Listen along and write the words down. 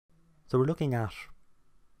So we're looking at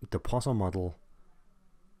the Poisson model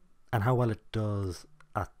and how well it does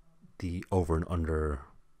at the over and under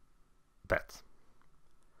bets.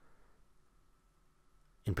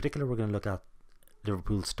 In particular, we're going to look at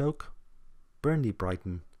Liverpool Stoke, Burnley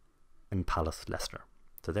Brighton, and Palace Leicester.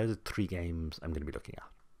 So they're the 3 games I'm going to be looking at.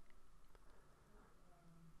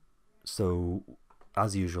 So,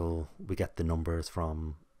 as usual, we get the numbers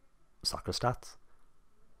from Soccer Stats,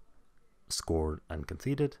 scored and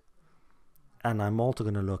conceded, and I'm also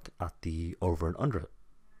going to look at the over and under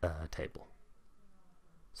table.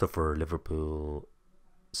 So for Liverpool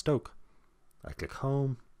Stoke, I click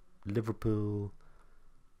home, Liverpool,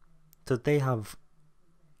 so they have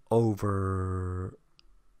over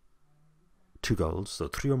 2 goals, so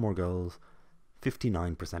 3 or more goals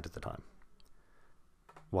 59% of the time,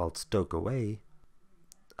 while Stoke away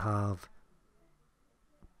have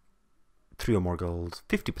 3 or more goals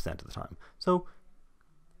 50% of the time. So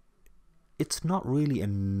it's not really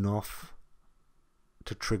enough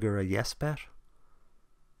to trigger a yes bet.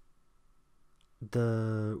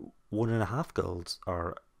 The 1.5 goals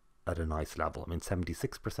are at a nice level. I mean,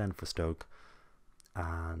 76% for Stoke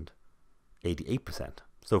and 88%.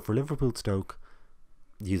 So for Liverpool Stoke,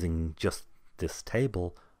 using just this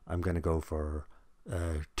table, I'm going to go for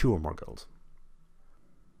 2 or more goals.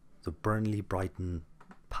 So Burnley, Brighton,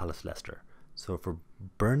 Palace, Leicester. So for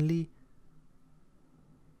Burnley,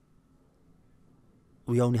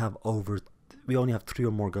 we only have 3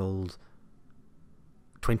 or more goals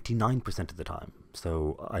 29% of the time.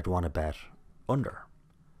 So I'd want to bet under.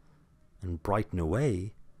 And Brighton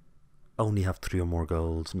away only have 3 or more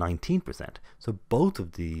goals 19%. So both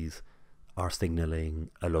of these are signaling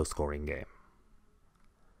a low scoring game.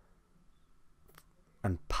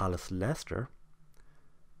 And Palace Leicester,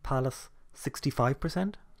 Palace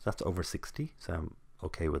 65%, so that's over 60, so I'm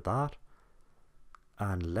okay with that.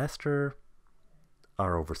 And Leicester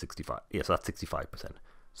are over 65, yes, that's 65%.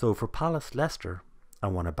 So for Palace Leicester, I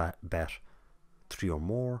want to bet 3 or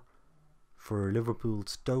more. For Liverpool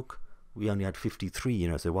Stoke, we only had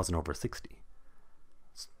 53, so it wasn't over 60.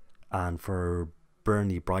 And for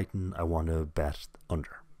Burnley Brighton, I want to bet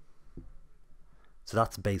under. So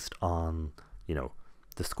that's based on,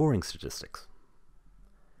 the scoring statistics.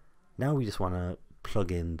 Now we just want to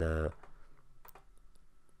plug in the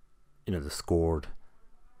scored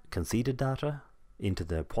conceded data into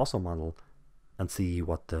the Poisson model and see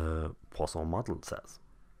what the Poisson model says.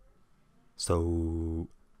 So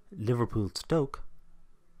Liverpool Stoke,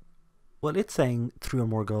 well, it's saying 3 or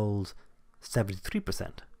more goals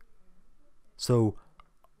 73%. So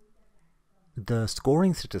the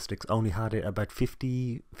scoring statistics only had it about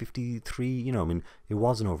 50, 53, it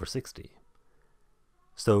wasn't over 60.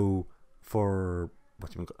 So from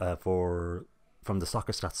the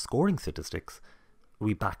Soccer Stats scoring statistics,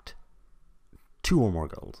 we backed 2 or more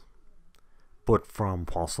goals. But from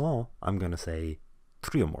Poisson, I'm going to say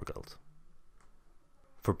 3 or more goals.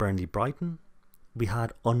 For Burnley Brighton, we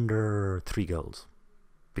had under 3 goals.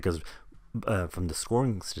 Because from the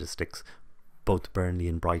scoring statistics, both Burnley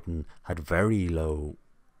and Brighton had very low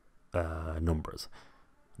numbers,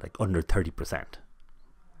 like under 30%.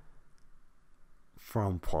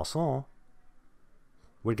 From Poisson,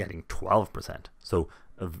 we're getting 12%, so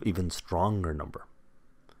an even stronger number.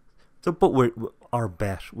 So, but we're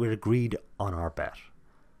agreed on our bet,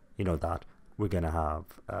 that we're going to have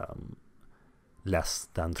less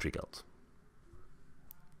than 3 goals.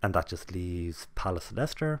 And that just leaves Palace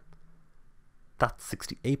Leicester. That's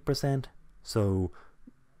 68%. So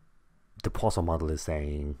the Poisson model is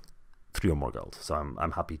saying 3 or more goals. So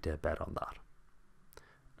I'm happy to bet on that.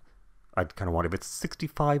 I'd kind of want, if it's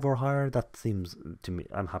 65 or higher, that seems to me,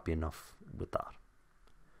 I'm happy enough with that.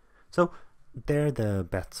 So they're the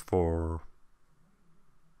bets for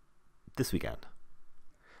this weekend.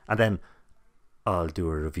 And then I'll do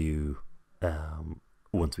a review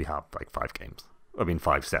once we have like 5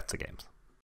 sets of games.